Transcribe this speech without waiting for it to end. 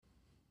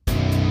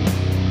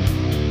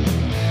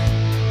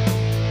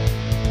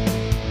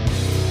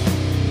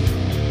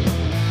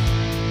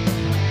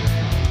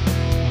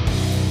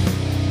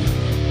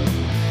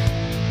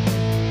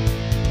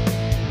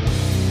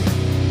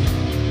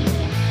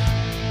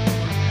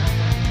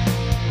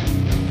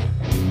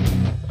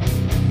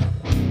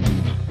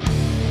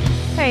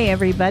Hey,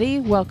 everybody.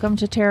 Welcome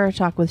to Terror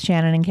Talk with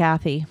Shannon and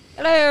Kathy.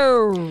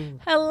 Hello.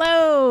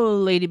 Hello,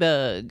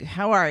 Ladybug.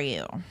 How are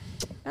you?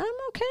 I'm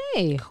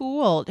okay.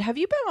 Cool. Have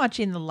you been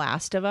watching The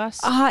Last of Us?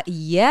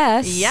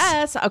 Yes.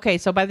 Yes. Okay,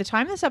 so by the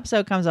time this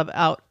episode comes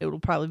out, it will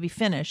probably be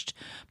finished.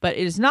 But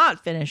it is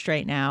not finished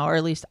right now, or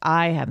at least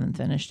I haven't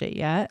finished it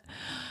yet.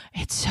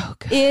 It's so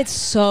good. It's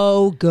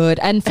so good.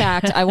 In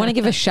fact, I want to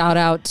give a shout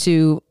out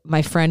to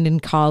my friend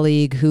and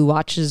colleague who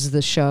watches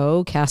the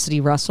show,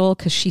 Cassidy Russell,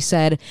 because she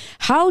said,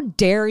 how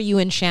dare you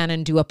and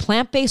Shannon do a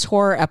plant-based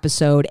horror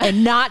episode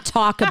and not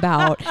talk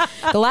about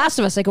The Last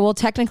of Us? I go, well,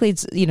 technically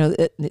it's,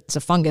 it's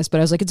a fungus, but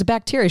I was like, it's a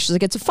bacteria. She's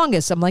like, it's a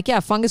fungus. I'm like,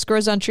 yeah, fungus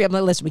grows on tree. I'm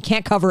like, listen, we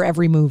can't cover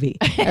every movie,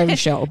 every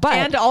show. But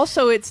and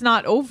also it's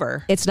not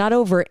over. It's not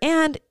over.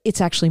 And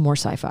it's actually more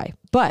sci-fi.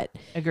 But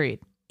agreed.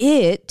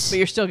 But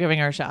you're still giving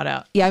her a shout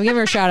out. Yeah, I'm giving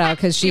her a shout out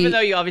because she, even though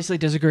you obviously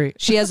disagree,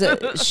 she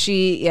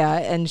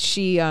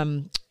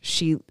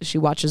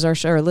watches our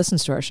show or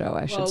listens to our show.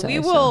 I should say we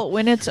will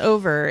when it's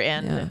over,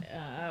 and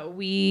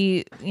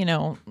we,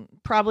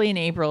 probably in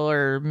April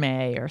or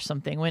May or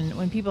something,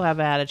 when people have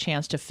had a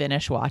chance to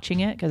finish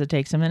watching it, because it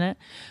takes a minute,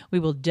 we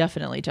will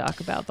definitely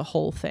talk about the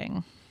whole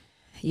thing.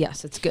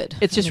 Yes, it's good.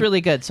 It's just really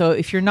good. So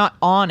if you're not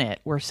on it,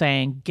 we're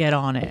saying get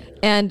on it.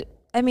 And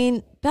I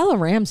mean, Bella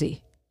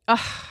Ramsey.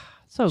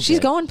 So she's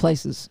good. going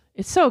places.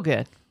 It's so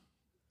good.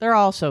 They're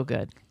all so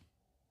good.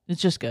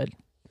 It's just good.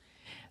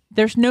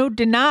 There's no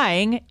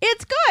denying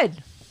it's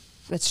good.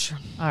 That's true.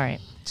 All right.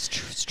 It's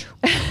true. It's true.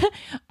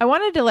 I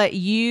wanted to let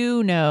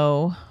you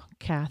know,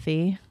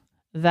 Kathy,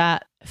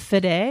 that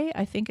Fede,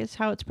 I think is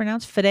how it's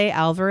pronounced, Fede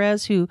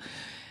Alvarez, who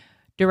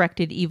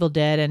directed Evil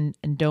Dead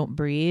and Don't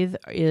Breathe,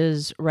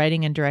 is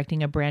writing and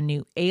directing a brand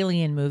new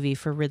Alien movie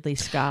for Ridley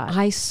Scott.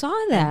 I saw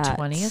that.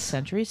 20th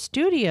Century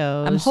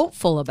Studios. I'm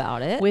hopeful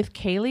about it. With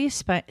Kaylee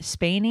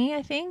Spaney,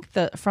 I think,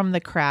 from The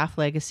Craft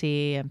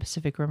Legacy and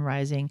Pacific Rim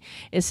Rising,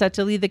 is set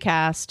to lead the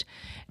cast.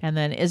 And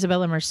then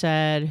Isabella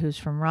Merced, who's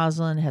from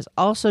Rosalind, has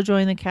also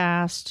joined the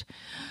cast.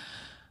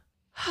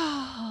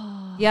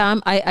 Yeah,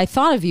 I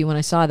thought of you when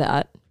I saw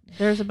that.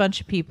 There's a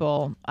bunch of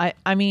people.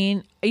 I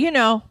mean,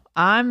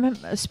 I'm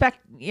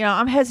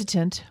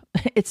hesitant.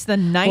 It's the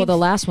ninth. Well, the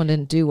last one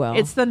didn't do well.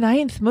 It's the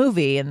ninth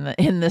movie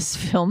in this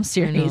film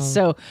series,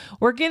 so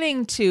we're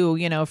getting to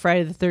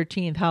Friday the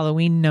 13th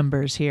Halloween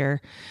numbers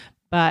here.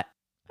 But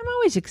I'm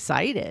always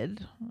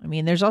excited. I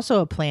mean, there's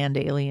also a planned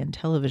Alien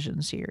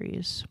television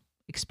series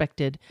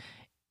expected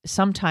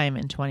sometime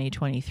in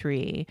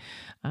 2023.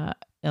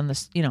 On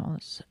this,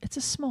 it's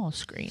a small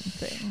screen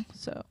thing.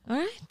 So, all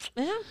right,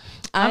 yeah,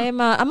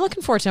 I'm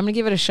looking forward to it. I'm gonna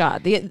give it a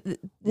shot.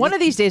 One of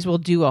these days we'll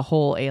do a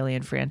whole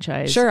Alien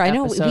franchise. Sure, I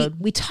know episode.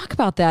 we talk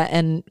about that,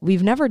 and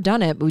we've never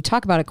done it, but we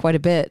talk about it quite a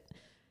bit,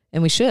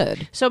 and we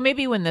should. So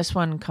maybe when this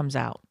one comes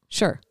out,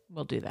 sure,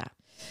 we'll do that.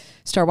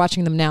 Start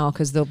watching them now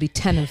because there'll be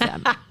 10 of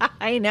them.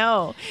 I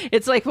know.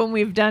 It's like when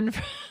we've done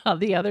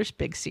the other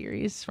big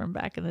series from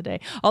back in the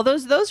day. Although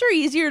those are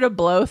easier to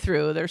blow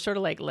through. They're sort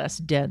of like less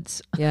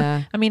dense.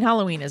 Yeah. I mean,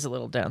 Halloween is a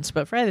little dense,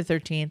 but Friday the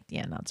 13th,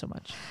 yeah, not so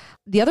much.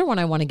 The other one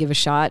I want to give a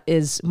shot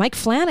is Mike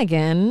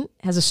Flanagan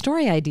has a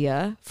story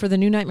idea for the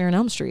new Nightmare on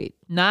Elm Street.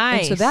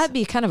 Nice. And so that'd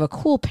be kind of a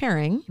cool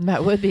pairing.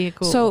 That would be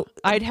cool. So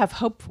I'd have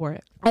hope for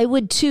it. I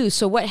would too.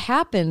 So what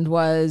happened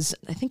was,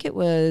 I think it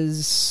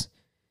was...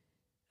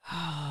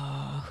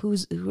 who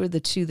were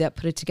the two that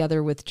put it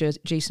together with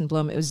Jason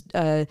Blum? It was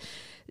it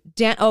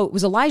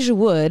was Elijah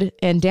Wood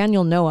and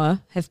Daniel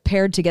Noah have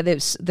paired together.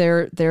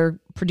 Their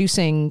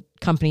producing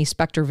company,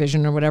 Spectre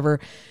Vision or whatever,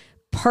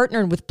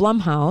 partnered with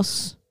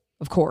Blumhouse,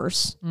 of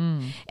course.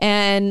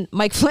 And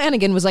Mike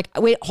Flanagan was like,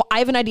 wait, I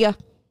have an idea.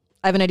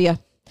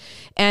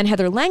 And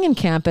Heather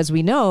Langenkamp, as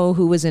we know,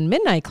 who was in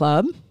Midnight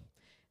Club,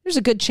 there's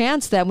a good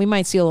chance that we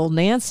might see a little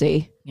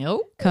Nancy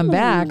come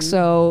back.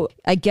 So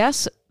I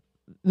guess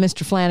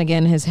Mr.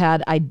 Flanagan has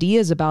had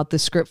ideas about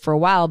this script for a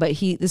while, but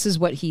this is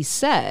what he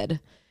said.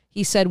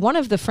 He said, one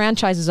of the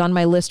franchises on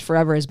my list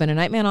forever has been a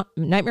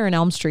Nightmare on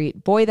Elm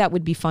Street. Boy, that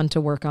would be fun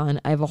to work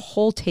on. I have a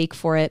whole take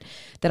for it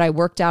that I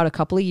worked out a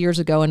couple of years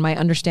ago, and my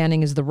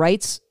understanding is the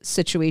rights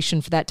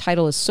situation for that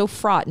title is so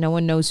fraught, no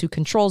one knows who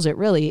controls it,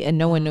 really, and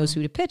no one knows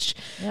who to pitch.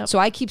 Yep. So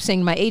I keep saying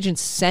to my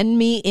agents, send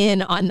me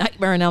in on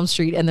Nightmare on Elm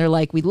Street, and they're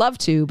like, we'd love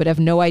to, but have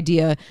no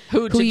idea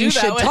who you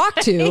should talk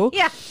to.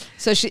 Yeah.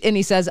 So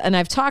he says, and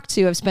I've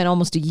spent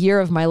almost a year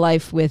of my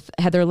life with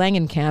Heather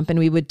Langenkamp, and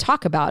we would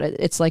talk about it.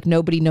 It's like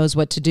nobody knows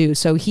what to do.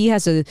 So he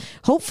has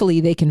hopefully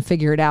they can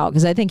figure it out,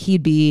 because I think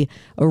he'd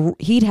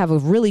have a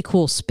really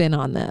cool spin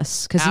on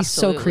this, because he's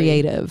so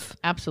creative.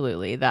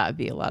 Absolutely. That would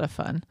be a lot of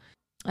fun.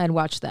 I'd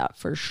watch that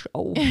for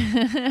sure.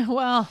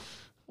 Well,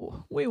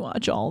 we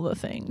watch all the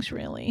things,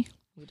 really.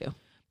 We do.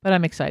 But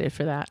I'm excited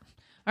for that.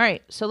 All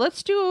right. So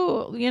let's do,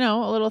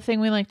 a little thing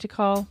we like to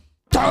call...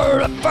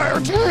 For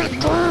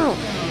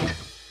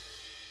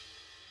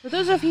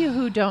those of you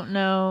who don't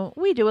know,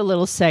 we do a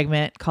little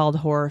segment called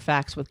Horror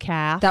Facts with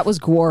Kath. That was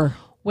gore.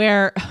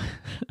 Where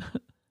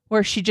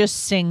she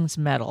just sings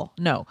metal.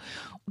 No,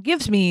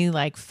 gives me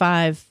like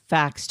 5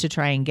 facts to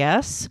try and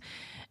guess.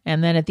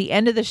 And then at the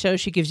end of the show,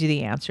 she gives you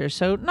the answers.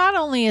 So not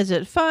only is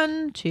it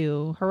fun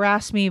to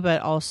harass me,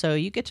 but also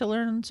you get to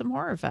learn some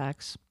horror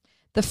facts.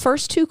 The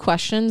first 2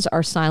 questions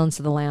are Silence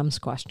of the Lambs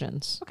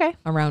questions. Okay.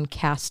 Around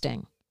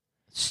casting.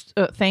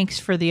 Thanks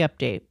for the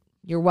update.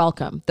 You're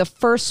welcome. The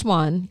first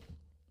one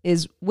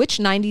is, which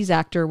 90s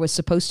actor was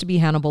supposed to be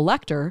Hannibal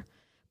Lecter,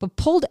 but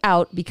pulled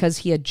out because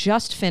he had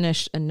just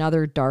finished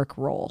another dark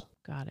role?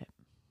 Got it.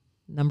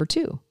 Number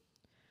 2,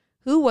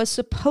 who was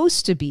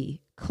supposed to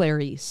be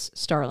Clarice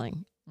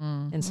Starling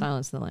in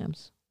Silence of the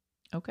Lambs?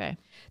 Okay.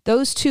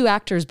 Those 2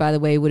 actors, by the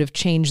way, would have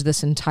changed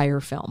this entire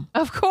film.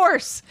 Of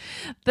course.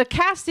 The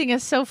casting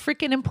is so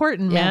freaking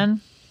important,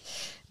 man.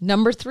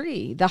 Number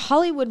 3, The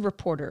Hollywood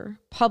Reporter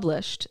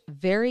published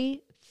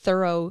very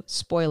thorough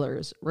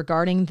spoilers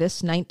regarding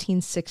this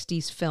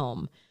 1960s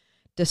film,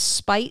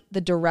 despite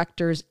the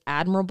director's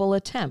admirable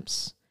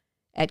attempts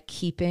at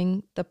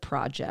keeping the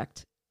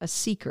project a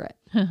secret.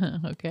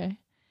 Okay.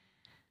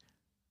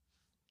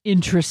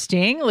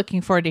 Interesting.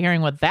 Looking forward to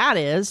hearing what that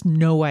is.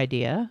 No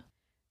idea.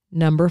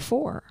 Number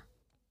 4,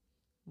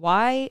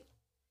 why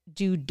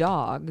do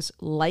dogs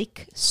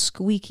like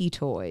squeaky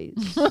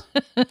toys?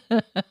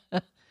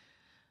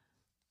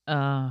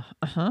 I'm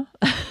going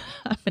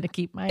to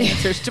keep my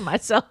answers to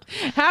myself.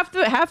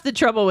 Half the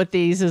trouble with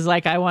these is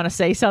like I want to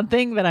say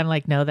something, but I'm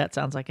like, no, that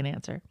sounds like an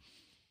answer.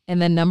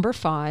 And then number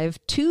 5,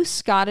 2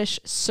 Scottish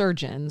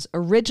surgeons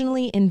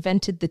originally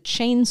invented the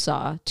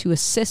chainsaw to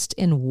assist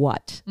in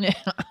what?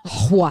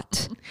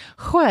 What?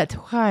 What?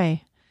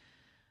 Why?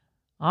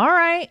 All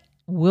right.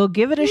 We'll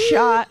give it a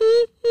shot.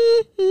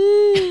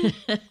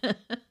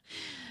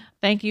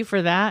 Thank you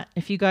for that.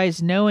 If you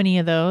guys know any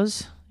of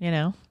those,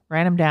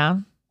 write them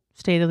down.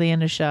 Stay to the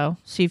end of the show.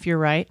 See if you're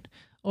right.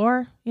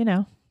 Or,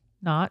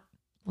 not.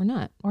 Or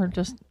not. Or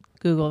just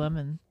Google them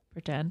and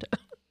pretend.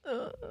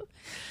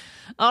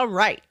 All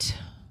right.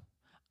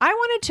 I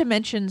wanted to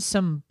mention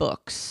some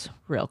books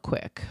real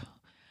quick.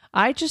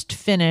 I just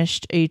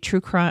finished a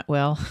true crime.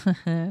 Well,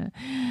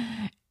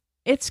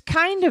 it's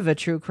kind of a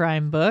true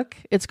crime book.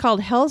 It's called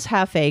Hell's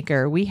Half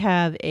Acre. We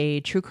have a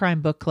true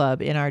crime book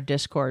club in our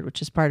Discord,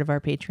 which is part of our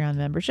Patreon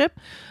membership,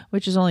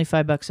 which is only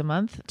 $5 a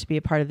month to be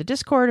a part of the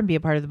Discord and be a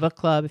part of the book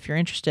club if you're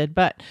interested.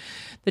 But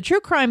the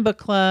true crime book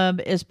club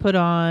is put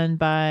on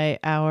by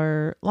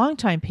our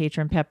longtime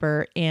patron,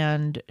 Pepper,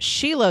 and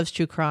she loves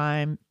true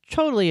crime.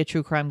 Totally a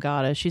true crime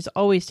goddess. She's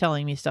always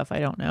telling me stuff I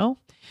don't know.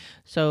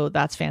 So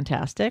that's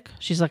fantastic.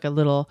 She's like a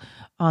little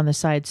on the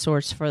side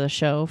source for the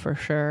show for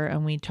sure.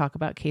 And we talk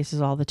about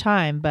cases all the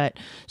time. But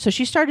so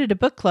she started a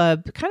book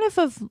club kind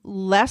of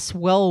less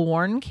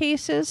well-worn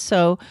cases.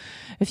 So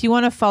if you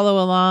want to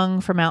follow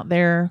along from out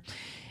there,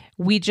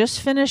 we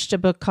just finished a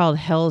book called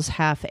Hell's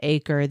Half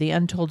Acre, The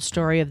Untold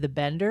Story of the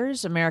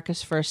Benders,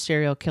 America's First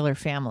Serial Killer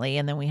Family.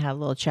 And then we had a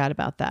little chat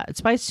about that.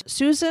 It's by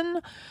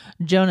Susan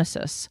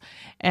Jonasis.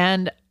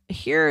 And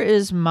here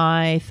is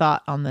my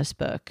thought on this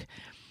book.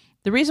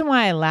 The reason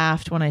why I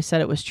laughed when I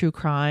said it was true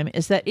crime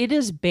is that it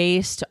is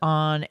based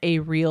on a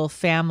real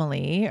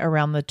family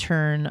around the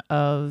turn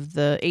of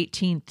the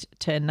 18th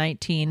to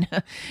 19,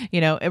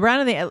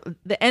 around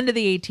the end of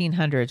the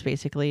 1800s,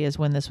 basically, is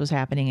when this was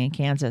happening in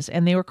Kansas.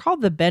 And they were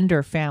called the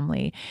Bender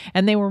family,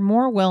 and they were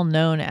more well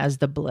known as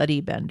the Bloody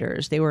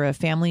Benders. They were a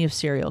family of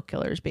serial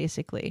killers,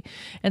 basically.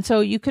 And so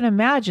you can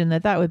imagine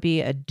that would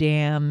be a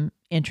damn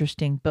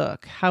interesting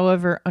book.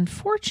 However,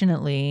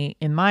 unfortunately,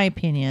 in my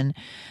opinion,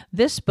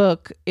 this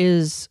book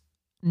is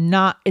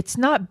not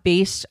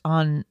based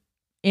on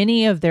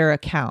any of their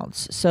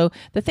accounts. So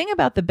the thing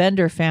about the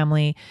Bender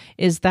family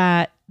is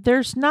that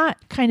there's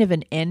not kind of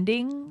an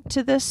ending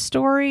to this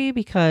story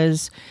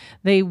because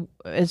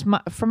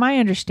from my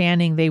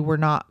understanding, they were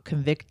not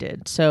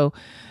convicted. So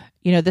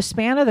the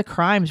span of the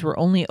crimes were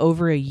only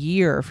over a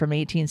year from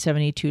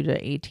 1872 to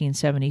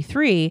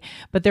 1873,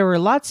 but there were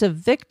lots of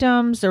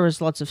victims. There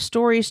was lots of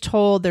stories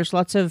told. There's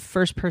lots of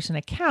first-person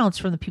accounts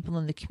from the people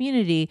in the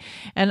community.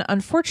 And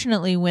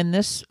unfortunately, when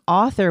this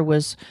author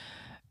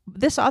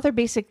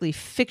basically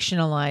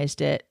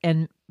fictionalized it,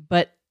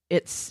 but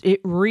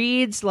it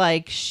reads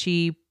like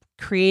she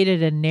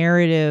created a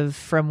narrative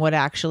from what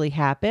actually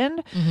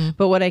happened. Mm-hmm.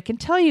 But what I can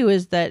tell you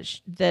is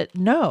that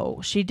no,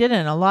 she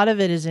didn't. A lot of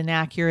it is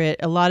inaccurate.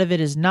 A lot of it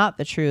is not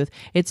the truth.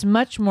 It's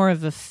much more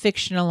of a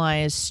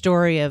fictionalized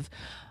story of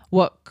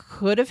what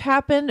could have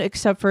happened,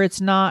 except for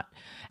it's not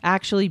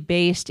actually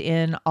based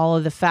in all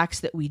of the facts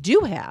that we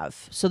do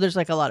have. So there's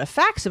like a lot of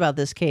facts about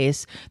this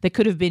case that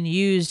could have been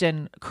used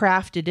and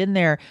crafted in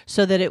there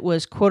so that it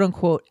was quote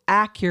unquote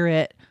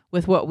accurate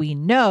with what we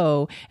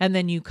know, and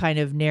then you kind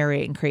of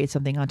narrate and create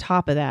something on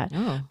top of that.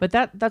 Oh. But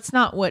that's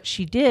not what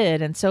she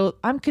did, and so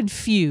I'm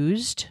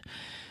confused.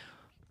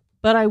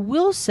 But I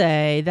will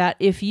say that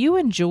if you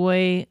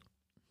enjoy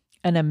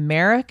an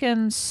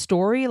American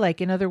story, like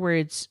in other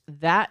words,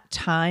 that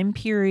time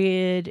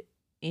period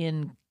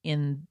in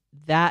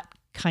that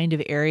kind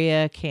of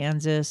area,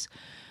 Kansas,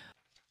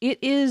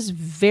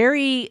 there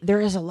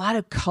is a lot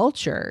of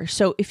culture.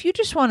 So if you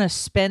just want to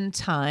spend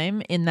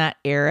time in that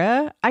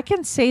era, I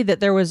can say that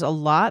there was a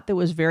lot that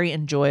was very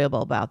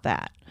enjoyable about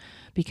that.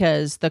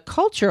 because the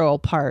cultural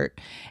part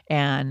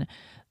and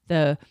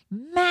the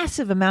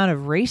massive amount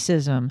of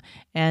racism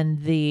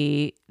and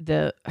the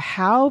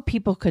how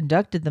people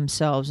conducted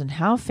themselves and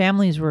how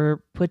families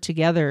were put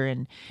together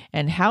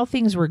and how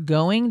things were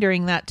going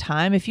during that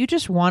time. If you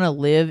just want to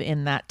live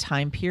in that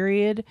time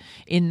period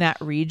in that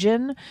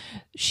region,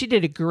 she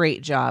did a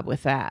great job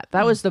with that.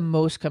 That was the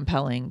most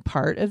compelling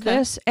part of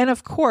this. And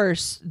of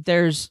course,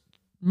 there's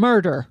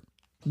murder.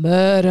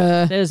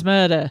 There's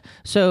murder.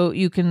 So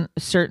you can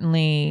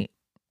certainly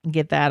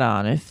get that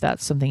on if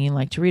that's something you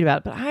like to read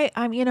about. But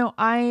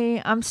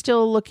I'm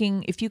still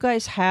looking. If you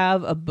guys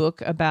have a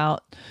book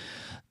about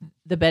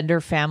the Bender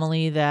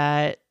family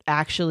that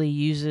actually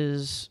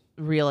uses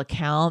real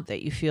account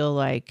that you feel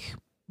like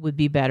would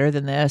be better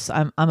than this,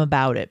 I'm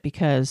about it,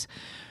 because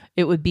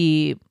it would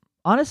be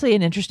honestly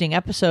an interesting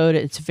episode.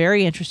 It's a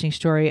very interesting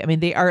story. I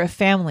mean, they are a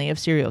family of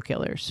serial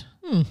killers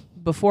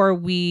before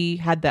we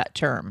had that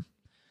term.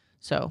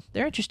 So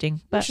they're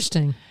interesting. But,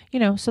 Interesting.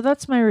 So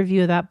that's my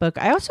review of that book.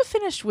 I also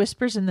finished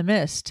Whispers in the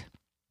Mist.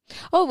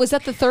 Oh, was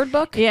that the third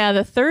book? Yeah,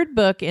 the third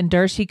book in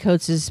Darcy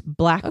Coates'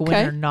 Black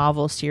Winter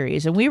novel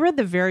series. And we read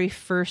the very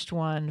first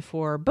one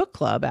for book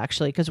club,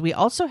 actually, because we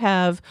also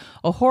have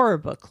a horror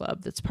book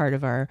club that's part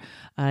of our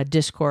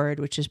Discord,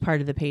 which is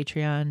part of the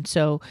Patreon.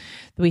 So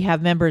we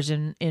have members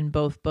in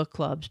both book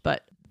clubs.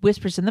 But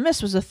Whispers in the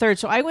Mist was the third.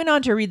 So I went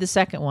on to read the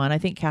second one. I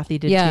think Kathy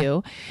did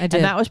too. I did.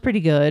 And that was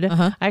pretty good.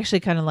 I actually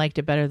kind of liked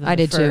it better than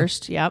the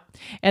first. Too. Yep.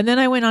 And then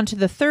I went on to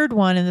the third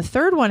one, and the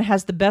third one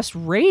has the best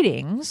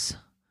ratings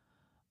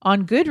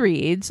on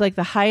Goodreads, like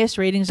the highest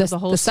ratings of the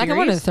whole series. The second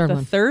one or the third one?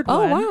 The third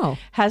one wow.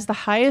 has the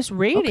highest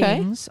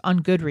ratings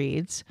on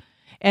Goodreads,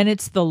 and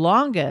it's the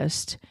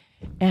longest.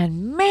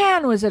 And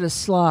man, was it a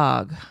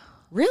slog.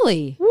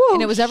 Really? Whoosh.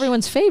 And it was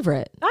everyone's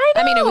favorite. I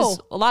know. I mean, it was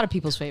a lot of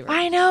people's favorite.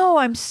 I know.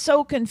 I'm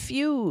so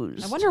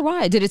confused. I wonder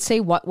why. Did it say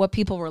what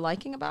people were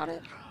liking about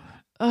it?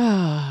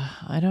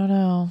 I don't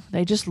know.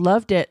 They just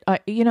loved it.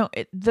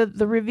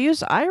 The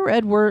reviews I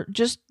read were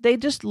they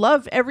just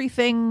love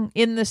everything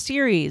in the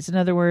series. In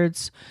other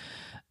words,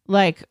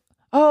 like,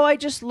 oh, I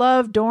just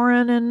love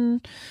Doran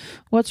and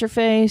what's her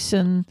face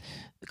and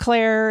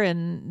Claire,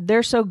 and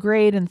they're so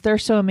great and they're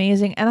so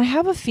amazing. And I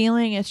have a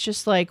feeling it's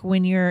just like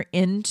when you're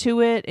into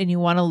it and you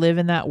want to live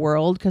in that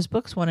world, because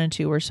books 1 and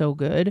 2 are so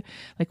good.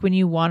 Like when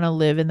you want to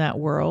live in that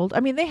world, I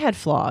mean, they had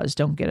flaws,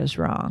 don't get us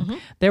wrong.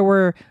 There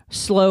were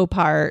slow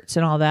parts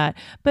and all that,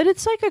 but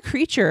it's like a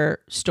creature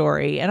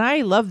story. And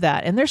I love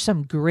that. And there's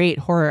some great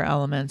horror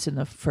elements in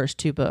the first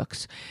 2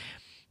 books.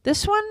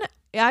 This one,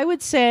 I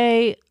would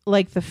say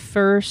like the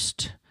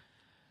first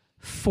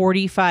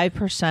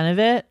 45% of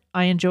it,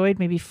 I enjoyed,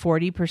 maybe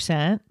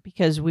 40%,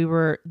 because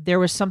there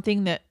was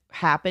something that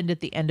happened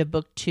at the end of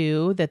book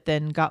 2 that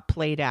then got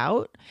played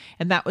out,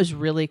 and that was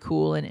really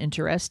cool and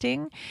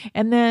interesting.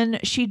 And then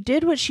she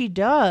did what she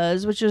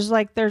does, which is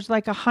like there's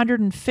like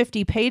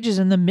 150 pages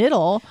in the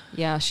middle,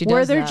 she does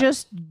where they're that.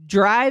 just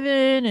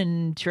driving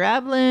and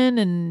traveling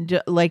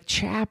and like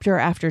chapter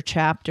after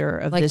chapter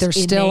of like this they're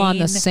still on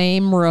the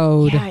same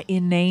road. Yeah,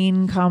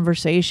 inane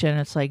conversation.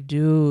 It's like,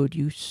 dude,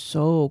 you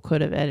so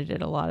could have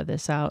edited a lot of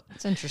this out.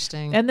 It's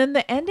interesting. And then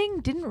the ending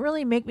didn't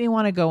really make me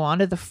want to go on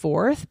to the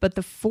fourth, but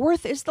the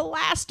fourth is the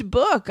last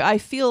book. I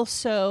feel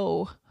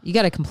so you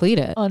got to complete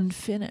it.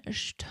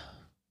 Unfinished.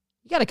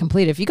 You got to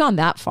complete it if you've gone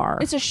that far.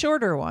 It's a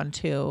shorter one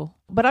too,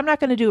 but I'm not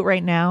going to do it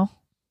right now.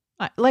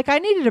 I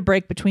needed a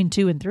break between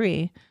 2 and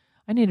 3.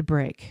 I need a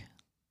break.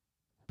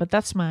 But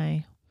that's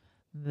my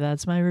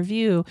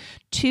review.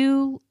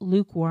 2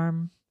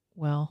 lukewarm,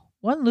 well,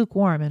 1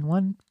 lukewarm and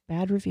 1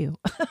 bad review.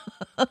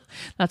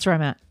 That's where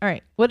I'm at. All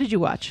right. What did you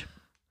watch?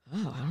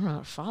 Oh, I don't know how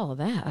to follow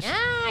that.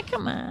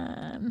 Come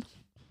on.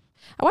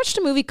 I watched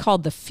a movie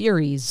called The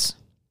Furies.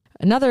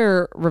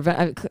 Another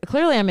revenge.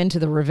 Clearly, I'm into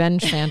the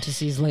revenge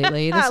fantasies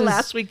lately.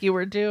 Last week you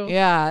were too.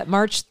 Yeah,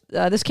 March.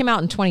 This came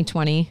out in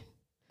 2020.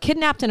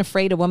 Kidnapped and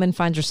afraid, a woman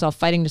finds herself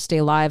fighting to stay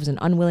alive as an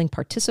unwilling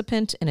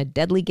participant in a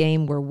deadly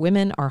game where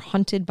women are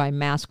hunted by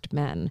masked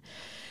men.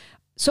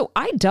 So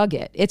I dug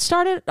it. It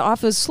started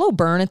off as a slow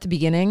burn at the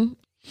beginning.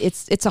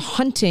 It's a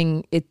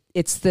hunting.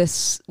 It's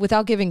this,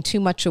 without giving too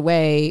much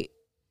away,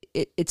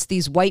 it's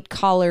these white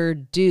collar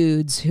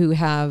dudes who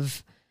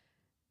have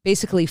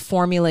basically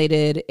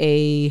formulated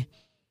a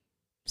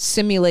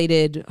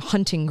simulated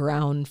hunting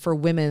ground for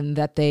women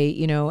that they,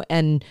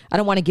 and I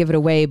don't want to give it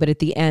away, but at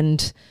the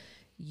end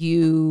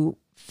you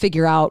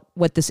figure out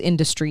what this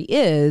industry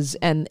is,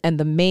 and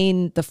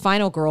the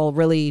final girl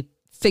really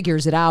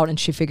figures it out, and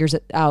she figures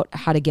it out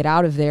how to get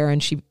out of there,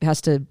 and she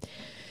has to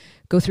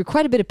go through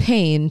quite a bit of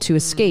pain to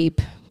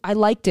escape. I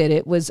liked it.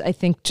 It was, I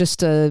think, just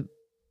the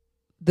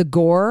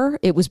gore.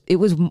 It was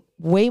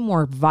way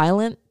more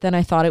violent than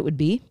I thought it would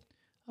be.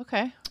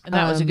 Okay. And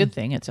that was a good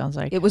thing, it sounds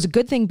like. It was a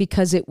good thing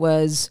because it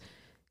was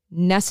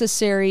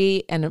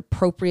necessary and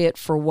appropriate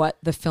for what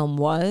the film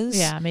was.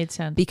 Yeah, it made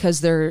sense.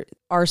 Because there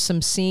are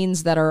some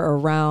scenes that are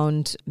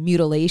around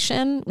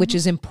mutilation, which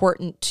is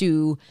important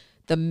to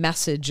the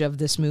message of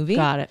this movie.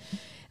 Got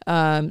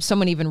it.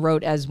 Someone even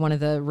wrote as one of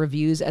the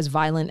reviews, as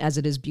violent as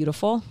it is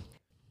beautiful.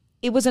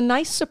 it was a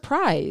nice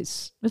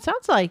surprise. It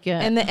sounds like it.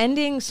 And the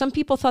ending, some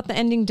people thought the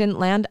ending didn't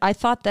land. I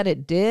thought that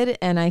it did.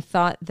 And I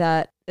thought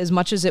that as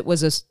much as it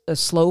was a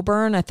slow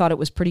burn, I thought it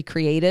was pretty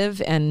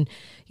creative. And,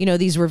 you know,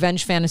 these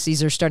revenge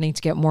fantasies are starting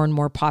to get more and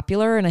more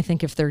popular. And I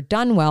think if they're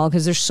done well,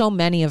 because there's so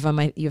many of them,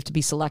 you have to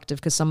be selective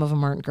because some of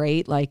them aren't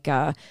great. Like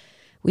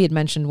we had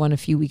mentioned one a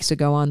few weeks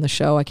ago on the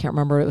show. I can't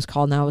remember what it was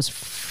called now. It was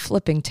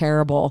flipping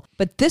terrible.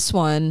 But this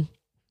one,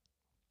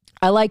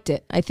 I liked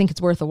it. I think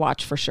it's worth a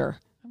watch for sure.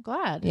 I'm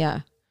glad.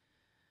 Yeah.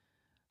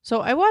 So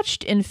I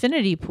watched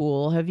Infinity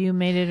Pool. Have you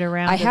made it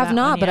around? I have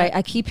not, but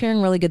I keep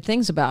hearing really good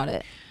things about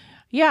it.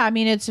 Yeah, I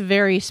mean, it's a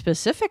very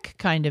specific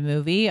kind of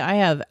movie. I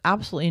have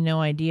absolutely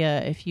no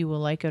idea if you will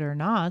like it or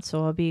not.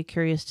 So I'll be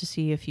curious to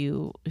see if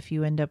you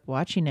end up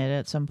watching it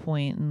at some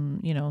point,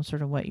 and you know,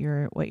 sort of what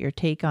your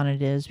take on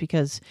it is,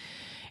 because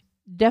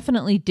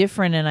definitely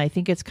different, and I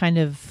think it's kind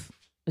of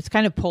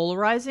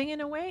polarizing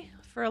in a way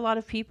for a lot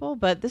of people.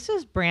 But this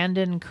is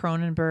Brandon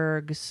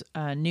Cronenberg's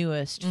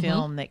newest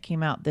film that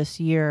came out this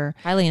year.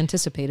 Highly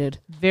anticipated.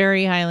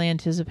 Very highly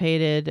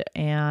anticipated,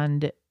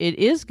 and it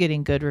is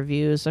getting good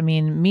reviews. I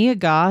mean, Mia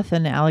Goth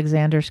and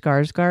Alexander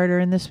Skarsgård are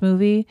in this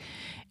movie,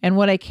 and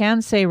what I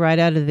can say right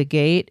out of the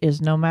gate is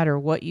no matter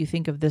what you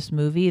think of this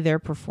movie, their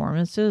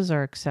performances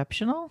are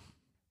exceptional.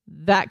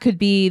 That could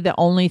be the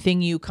only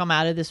thing you come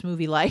out of this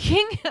movie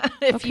liking.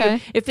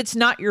 If it's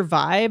not your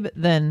vibe,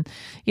 then,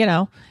 you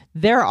know,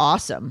 they're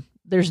awesome.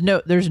 There's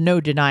no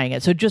denying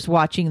it. So just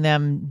watching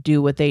them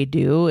do what they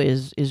do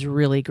is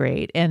really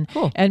great. And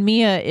cool. And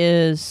Mia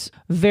is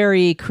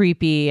very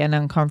creepy and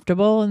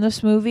uncomfortable in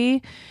this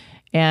movie,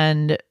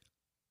 and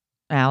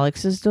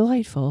Alex is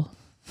delightful.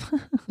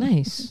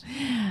 Nice.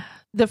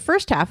 The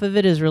first half of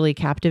it is really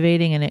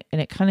captivating, and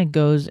it kind of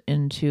goes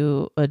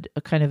into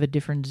a kind of a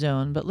different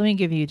zone. But let me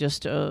give you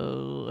just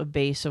a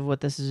base of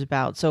what this is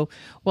about. So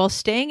while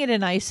staying at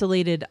an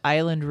isolated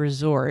island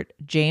resort,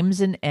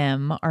 James and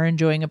Em are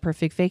enjoying a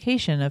perfect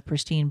vacation of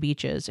pristine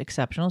beaches,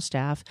 exceptional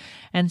staff,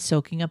 and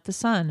soaking up the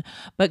sun.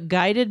 But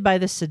guided by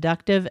the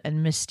seductive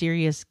and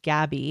mysterious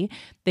Gabby,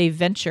 they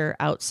venture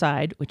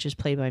outside, which is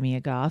played by Mia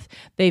Goth.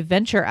 They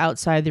venture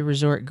outside the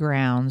resort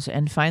grounds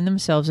and find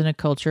themselves in a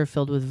culture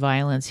filled with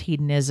violence,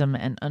 hedonism,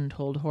 and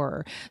untold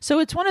horror. So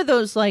it's one of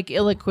those like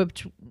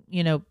ill-equipped,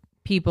 you know,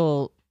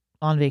 people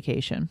on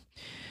vacation.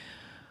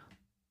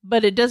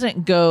 But it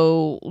doesn't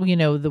go, you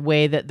know, the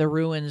way that The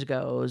Ruins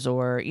goes,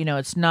 or, you know,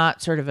 it's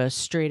not sort of a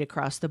straight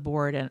across the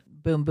board and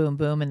boom, boom,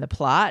 boom in the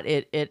plot.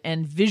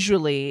 And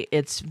visually,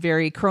 it's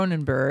very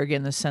Cronenberg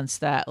in the sense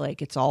that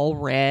like it's all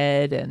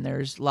red and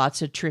there's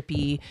lots of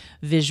trippy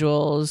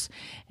visuals,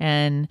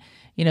 and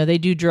you know, they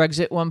do drugs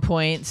at one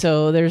point,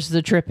 so there's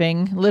the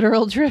tripping,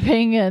 literal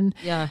tripping, and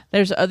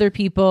there's other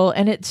people,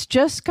 and it's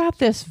just got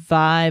this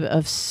vibe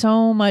of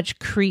so much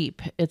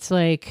creep. It's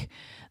like,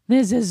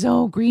 this is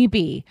so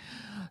creepy.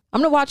 I'm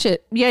going to watch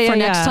it for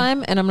next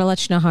time, and I'm going to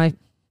let you know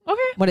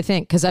what I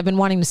think, because I've been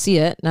wanting to see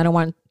it, and I don't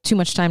want too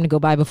much time to go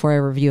by before I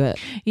review it.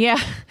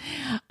 Yeah.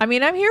 I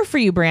mean, I'm here for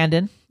you,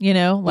 Brandon. You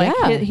know,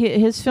 like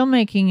his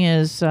filmmaking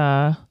is,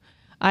 I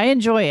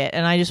enjoy it,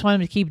 and I just want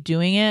him to keep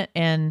doing it,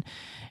 and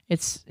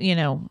it's, you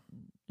know,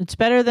 it's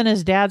better than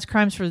his dad's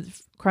Crimes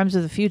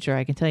of the Future.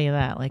 I can tell you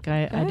that. Like,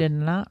 I did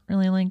not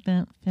really like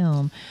that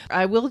film.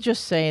 I will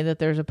just say that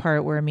there's a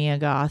part where Mia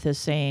Goth is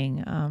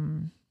saying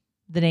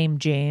the name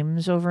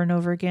James over and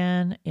over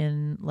again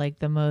in like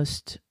the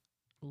most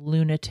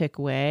lunatic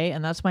way,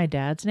 and that's my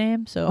dad's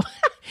name. So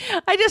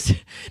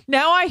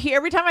I hear,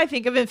 every time I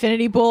think of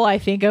Infinity Pool, I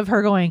think of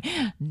her going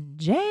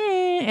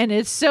Jane, and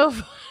it's so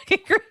fucking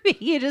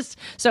creepy.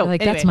 Anyway,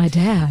 that's my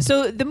dad.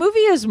 So the movie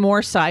is more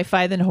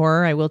sci-fi than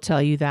horror, I will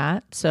tell you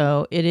that.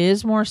 So it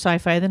is more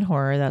sci-fi than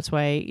horror. That's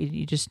why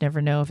you just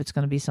never know if it's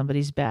going to be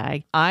somebody's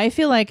bag. I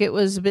feel like it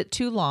was a bit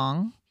too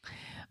long,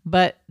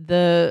 but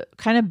the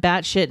kind of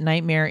batshit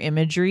nightmare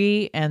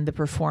imagery and the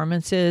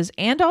performances,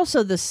 and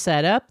also the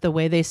setup, the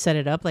way they set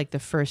it up, like the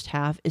first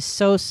half, is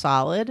so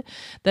solid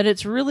that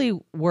it's really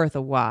worth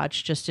a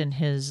watch, just in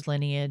his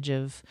lineage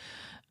of,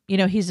 you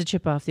know, he's a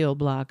chip off the old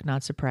block,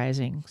 not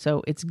surprising.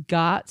 So it's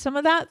got some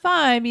of that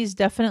vibe. He's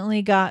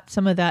definitely got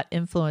some of that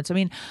influence. I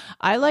mean,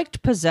 I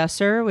liked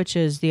Possessor, which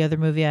is the other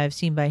movie I've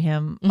seen by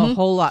him, a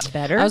whole lot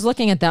better. I was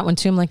looking at that one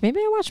too. I'm like, maybe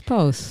I watch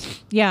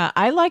both. Yeah,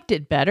 I liked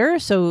it better.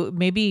 So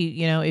maybe,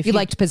 you know, if you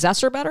liked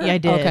Possessor better? Yeah, I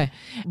did. Okay.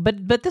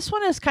 But this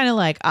one is kind of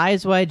like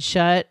Eyes Wide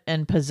Shut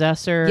and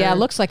Possessor. Yeah, it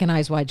looks like an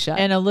Eyes Wide Shut.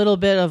 And a little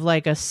bit of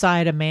like a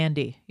side of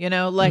Mandy, you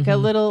know, like a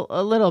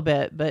little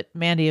bit. But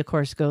Mandy, of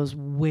course, goes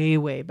way,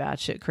 way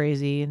batshit crazy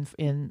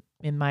in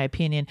my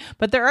opinion.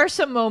 But there are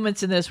some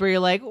moments in this where you're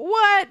like,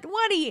 what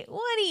are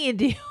you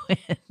doing?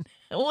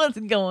 What's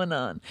going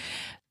on?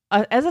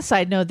 As a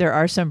side note, there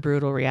are some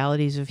brutal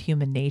realities of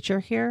human nature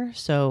here.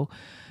 So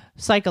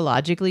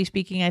psychologically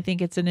speaking, I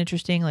think it's an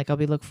interesting, like, I'll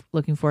be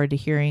looking forward to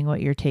hearing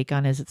what your take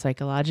on is it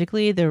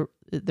psychologically.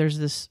 There's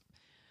this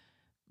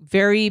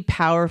very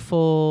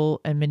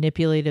powerful and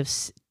manipulative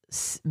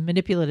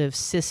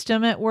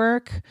system at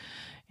work,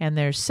 and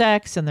there's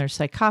sex and there's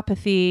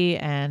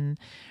psychopathy, and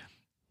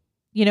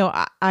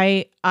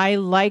I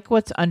like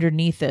what's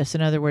underneath this.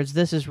 In other words,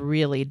 this is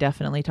really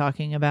definitely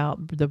talking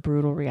about the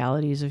brutal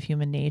realities of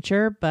human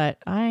nature. But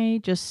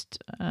I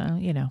just,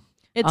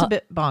 it's a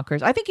bit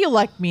bonkers. I think you'll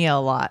like Mia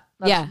a lot.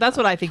 That's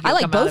what I think. I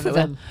like both of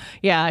them.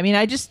 Yeah, I mean,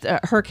 I just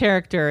her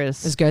character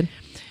is good.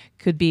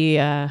 Could be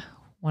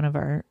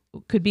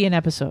could be an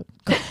episode.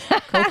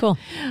 Cool.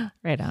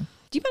 Right on.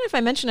 Do you mind if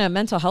I mention a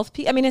mental health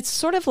piece? I mean, it's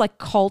sort of like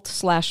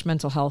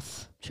cult/mental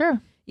health.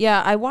 Sure.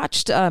 Yeah, I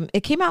watched.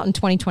 It came out in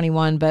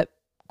 2021, but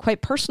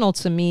quite personal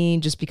to me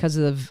just because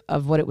of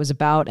what it was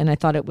about, and I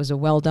thought it was a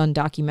well done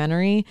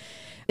documentary.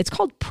 It's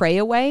called Pray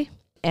Away,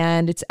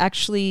 and it's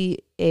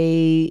actually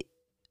a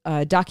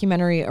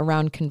documentary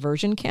around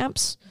conversion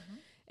camps.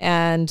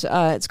 And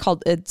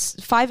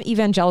it's 5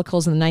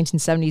 evangelicals in the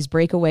 1970s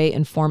break away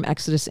and form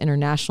Exodus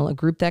International, a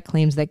group that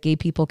claims that gay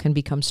people can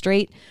become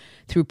straight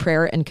through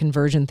prayer and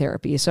conversion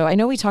therapy. So I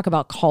know we talk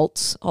about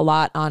cults a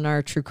lot on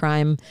our true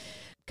crime,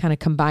 kind of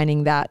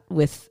combining that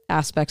with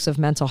aspects of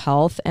mental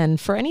health. And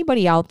for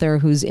anybody out there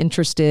who's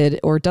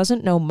interested or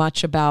doesn't know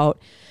much about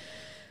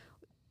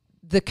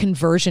the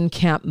conversion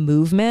camp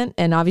movement,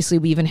 and obviously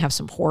we even have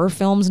some horror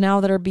films now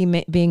that are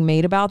being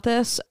made about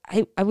this,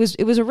 it was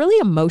a really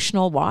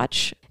emotional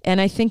watch. And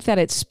I think that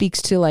it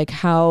speaks to like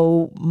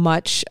how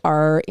much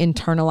our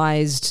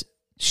internalized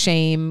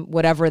shame,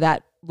 whatever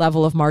that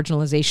level of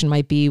marginalization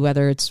might be,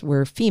 whether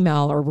we're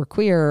female or we're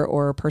queer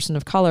or a person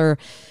of color,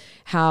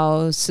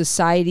 how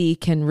society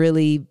can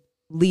really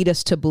lead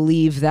us to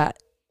believe that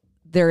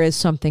there is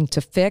something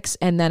to fix,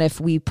 and that if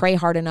we pray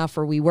hard enough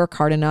or we work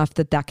hard enough,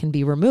 that can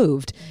be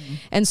removed. Mm-hmm.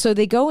 And so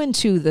they go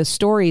into the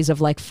stories of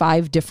like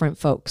 5 different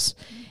folks.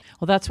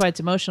 Well, that's why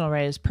it's emotional,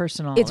 right? It's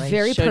personal. It's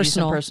very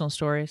personal. Personal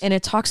stories. And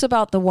it talks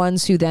about the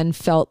ones who then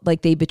felt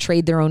like they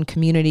betrayed their own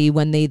community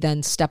when they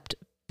then stepped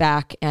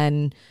back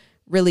and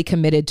really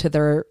committed to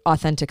their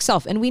authentic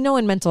self. And we know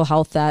in mental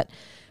health that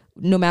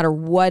no matter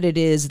what it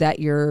is that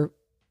you're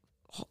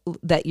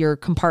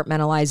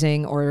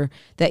compartmentalizing or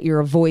that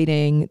you're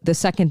avoiding, the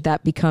second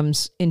that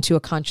becomes into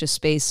a conscious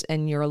space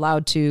and you're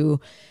allowed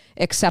to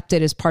accept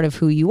it as part of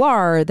who you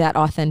are, that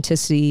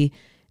authenticity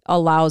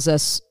allows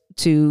us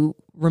to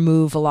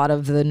remove a lot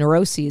of the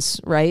neuroses,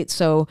 right?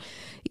 So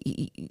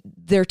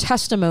their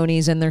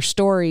testimonies and their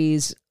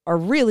stories are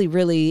really,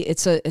 really,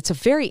 it's a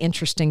very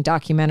interesting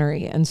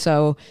documentary. And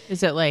so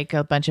is it like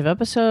a bunch of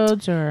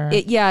episodes or?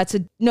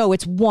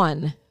 It's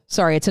one.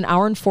 Sorry, it's an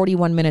hour and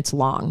 41 minutes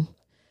long.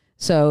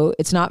 So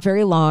it's not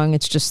very long.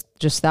 It's just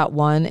that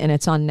one, and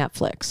it's on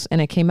Netflix,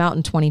 and it came out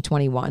in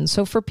 2021.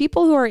 So for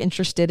people who are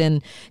interested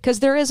in,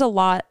 because there is a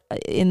lot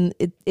in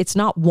it, it's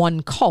not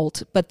one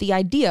cult, but the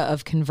idea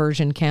of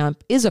conversion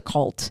camp is a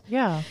cult.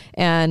 Yeah.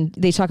 And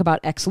they talk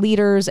about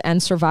ex-leaders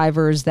and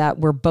survivors that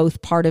were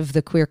both part of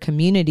the queer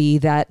community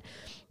that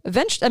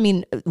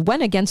eventually,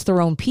 went against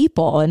their own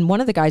people. And one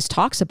of the guys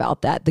talks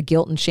about that, the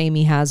guilt and shame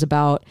he has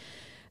about,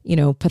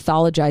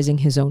 pathologizing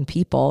his own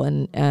people.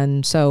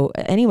 And so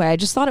anyway, I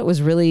just thought it was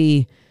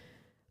really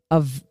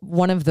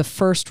one of the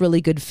first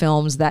really good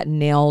films that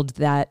nailed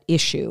that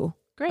issue.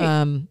 Great.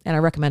 And I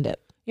recommend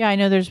it. Yeah, I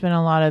know there's been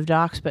a lot of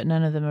docs, but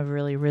none of them have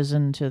really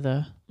risen to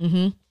the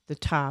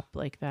top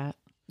like that.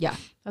 Yeah.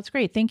 That's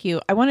great. Thank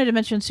you. I wanted to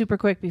mention super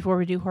quick before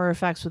we do Horror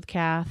Facts with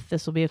Kath,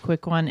 this will be a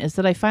quick one, is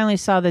that I finally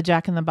saw the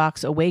Jack in the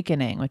Box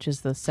Awakening, which is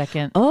the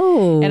second.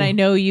 Oh. And I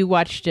know you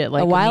watched it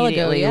like a while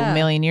ago, a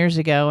million years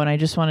ago. And I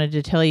just wanted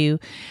to tell you,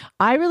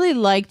 I really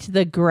liked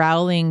the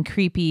growling,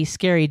 creepy,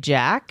 scary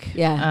Jack.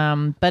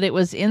 Yeah. But it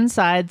was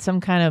inside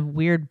some kind of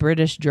weird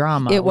British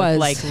drama. It was. With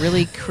like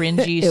really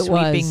cringy,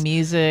 sweeping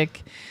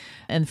music.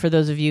 And for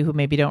those of you who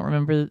maybe don't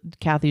remember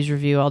Kathy's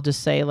review, I'll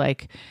just say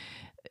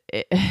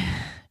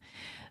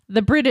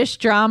the British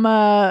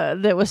drama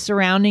that was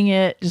surrounding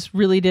it just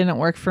really didn't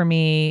work for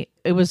me.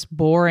 It was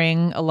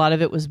boring. A lot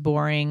of it was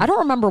boring. I don't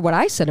remember what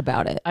I said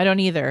about it. I don't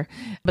either.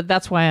 But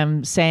that's why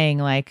I'm saying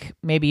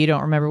maybe you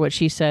don't remember what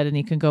she said and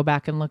you can go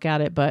back and look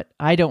at it. But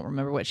I don't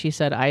remember what she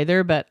said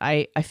either. But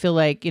I feel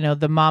like,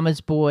 the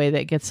mama's boy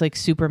that gets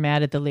super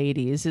mad at the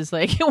ladies is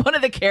one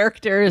of the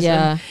characters.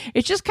 Yeah. And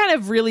it's just kind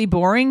of really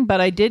boring.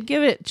 But I did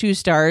give it 2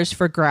 stars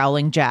for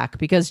growling Jack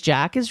because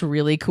Jack is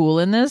really cool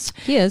in this.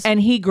 He is. And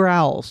he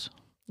growls.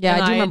 Yeah,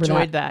 and I do remember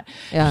enjoyed that.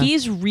 Yeah.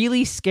 He's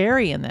really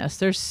scary in this.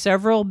 There's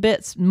several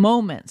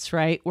moments,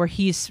 right, where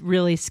he's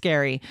really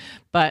scary.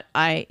 But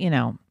I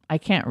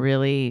can't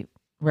really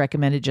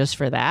recommend it just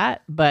for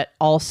that. But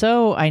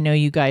also, I know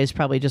you guys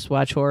probably just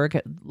watch horror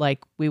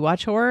like we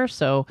watch horror.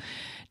 So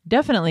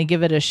definitely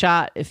give it a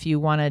shot if you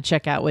want to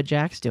check out what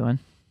Jack's doing.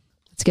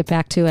 Let's get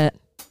back to it.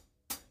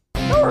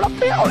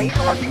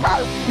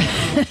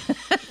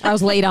 I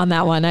was late on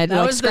that one. That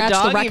was the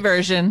doggy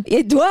version.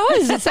 It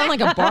was. It sounded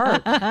like a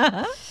bark.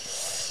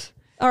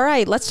 All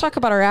right, let's talk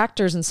about our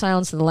actors in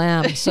Silence of the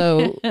Lambs.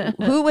 So,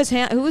 who was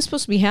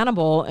supposed to be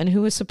Hannibal and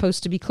who was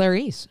supposed to be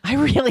Clarice? I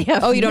really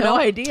have no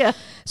idea.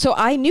 So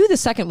I knew the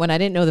second one. I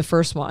didn't know the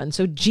first one.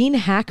 So Gene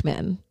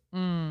Hackman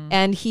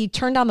And he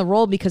turned down the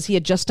role because he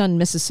had just done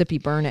Mississippi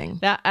Burning.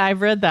 That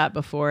I've read that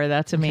before.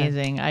 That's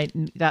amazing.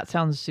 That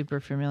sounds super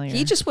familiar.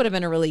 He just would have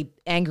been a really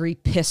angry,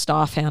 pissed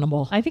off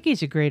Hannibal. I think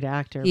he's a great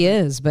actor. He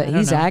is, but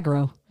he's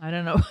aggro. I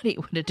don't know what he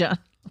would have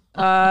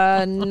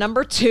done.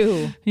 Number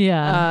 2.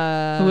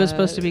 Yeah. Who was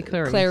supposed to be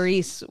Clarice?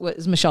 Clarice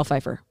was Michelle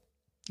Pfeiffer.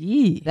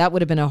 Yee. That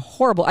would have been a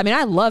horrible. I mean,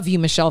 I love you,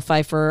 Michelle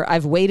Pfeiffer.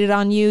 I've waited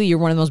on you. You're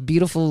one of the most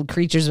beautiful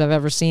creatures I've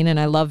ever seen, and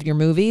I love your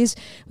movies.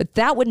 But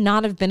that would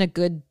not have been a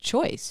good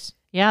choice.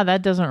 Yeah,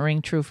 that doesn't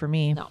ring true for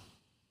me. No.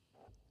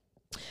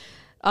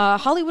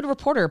 Hollywood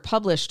Reporter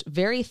published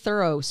very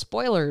thorough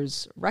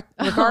spoilers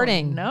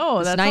regarding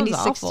this that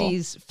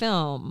 1960s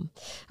film,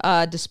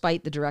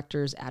 despite the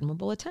director's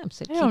admirable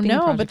attempts at I don't keeping the know,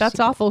 but project that's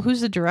secret. awful.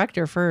 Who's the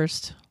director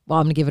first? Well,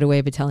 I'm going to give it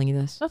away by telling you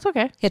this. That's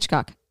okay.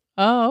 Hitchcock.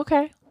 Oh,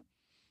 okay.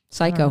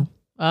 Psycho.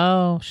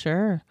 Oh,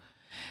 sure.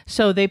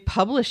 So they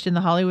published in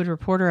the Hollywood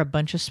Reporter a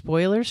bunch of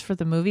spoilers for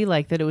the movie,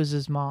 like that it was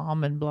his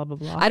mom and blah, blah,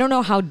 blah. I don't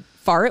know how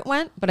far it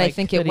went, but I Like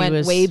think it that he went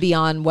was- way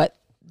beyond what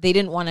they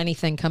didn't want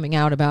anything coming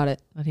out about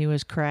it. That he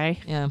was cray.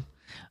 Yeah.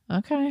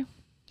 Okay.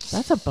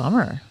 That's a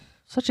bummer.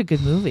 Such a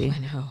good movie. I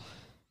know.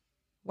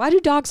 Why do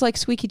dogs like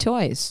squeaky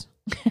toys?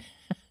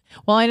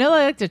 Well, I know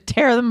they like to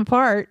tear them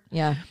apart,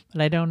 Yeah.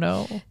 but I don't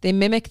know. They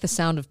mimic the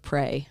sound of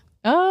prey.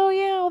 Oh,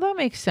 yeah. Well, that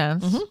makes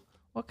sense. Mm-hmm.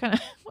 What kind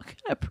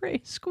of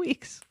prey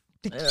squeaks?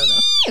 I don't know.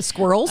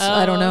 Squirrels?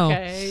 I don't know.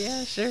 Okay,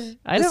 yeah, sure.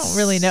 I don't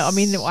really know. I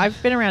mean,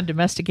 I've been around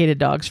domesticated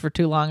dogs for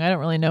too long. I don't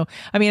really know.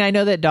 I mean, I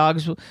know that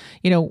dogs,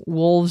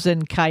 wolves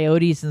and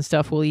coyotes and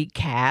stuff will eat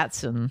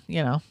cats and,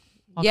 all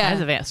Yeah.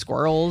 kinds of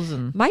squirrels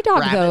and My dog,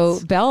 rabbits. though,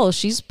 Belle,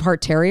 she's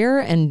part terrier,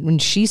 and when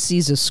she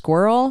sees a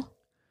squirrel,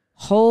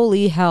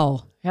 holy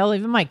hell. Hell,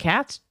 even my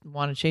cats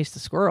want to chase the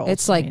squirrels.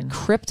 It's like I mean,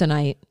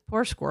 kryptonite,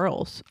 poor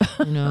squirrels.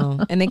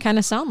 and they kind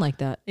of sound like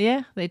that.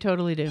 Yeah, they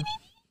totally do.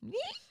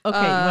 Okay,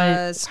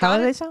 how Scott-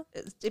 do they sound?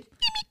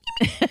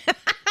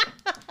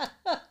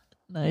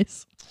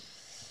 Nice.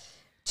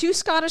 2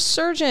 Scottish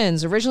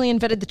surgeons originally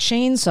invented the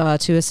chainsaw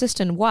to assist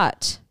in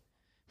what?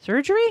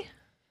 Surgery?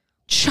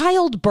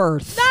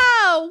 Childbirth.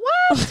 No,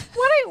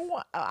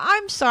 what?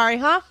 I'm sorry,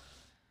 huh?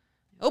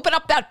 Open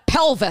up that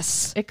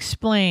pelvis.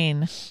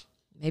 Explain.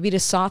 Maybe to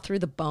saw through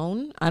the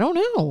bone? I don't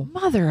know.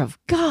 Mother of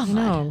God.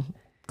 No.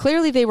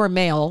 Clearly they were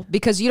male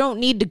because you don't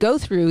need to go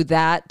through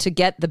that to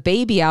get the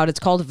baby out. It's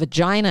called a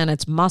vagina and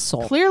it's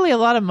muscle. Clearly a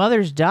lot of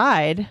mothers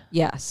died.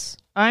 Yes.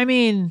 I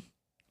mean,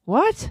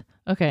 what?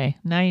 Okay,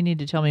 now you need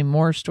to tell me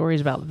more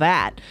stories about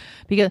that,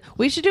 because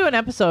we should do an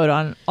episode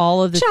on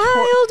all of the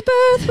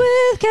Childbirth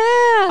with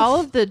cats.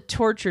 all of the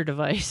torture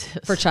devices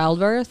For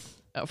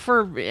childbirth?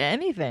 for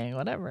anything,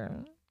 whatever.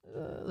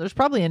 There's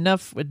probably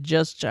enough with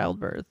just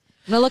childbirth.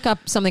 I'm going to look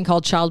up something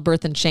called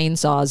childbirth and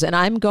chainsaws, and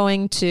I'm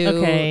going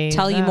to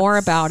tell you more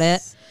about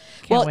it.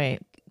 Can't wait.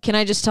 Can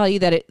I just tell you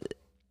that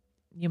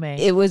You may.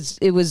 it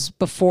was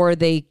before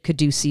they could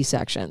do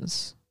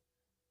C-sections,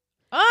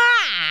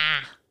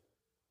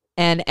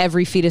 and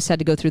every fetus had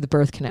to go through the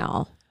birth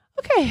canal.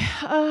 Okay,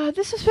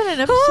 this has been an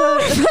episode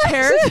of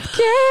Terror.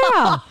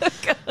 Yeah.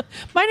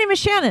 My name is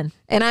Shannon.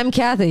 And I'm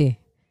Kathy.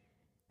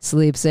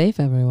 Sleep safe,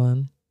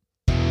 everyone.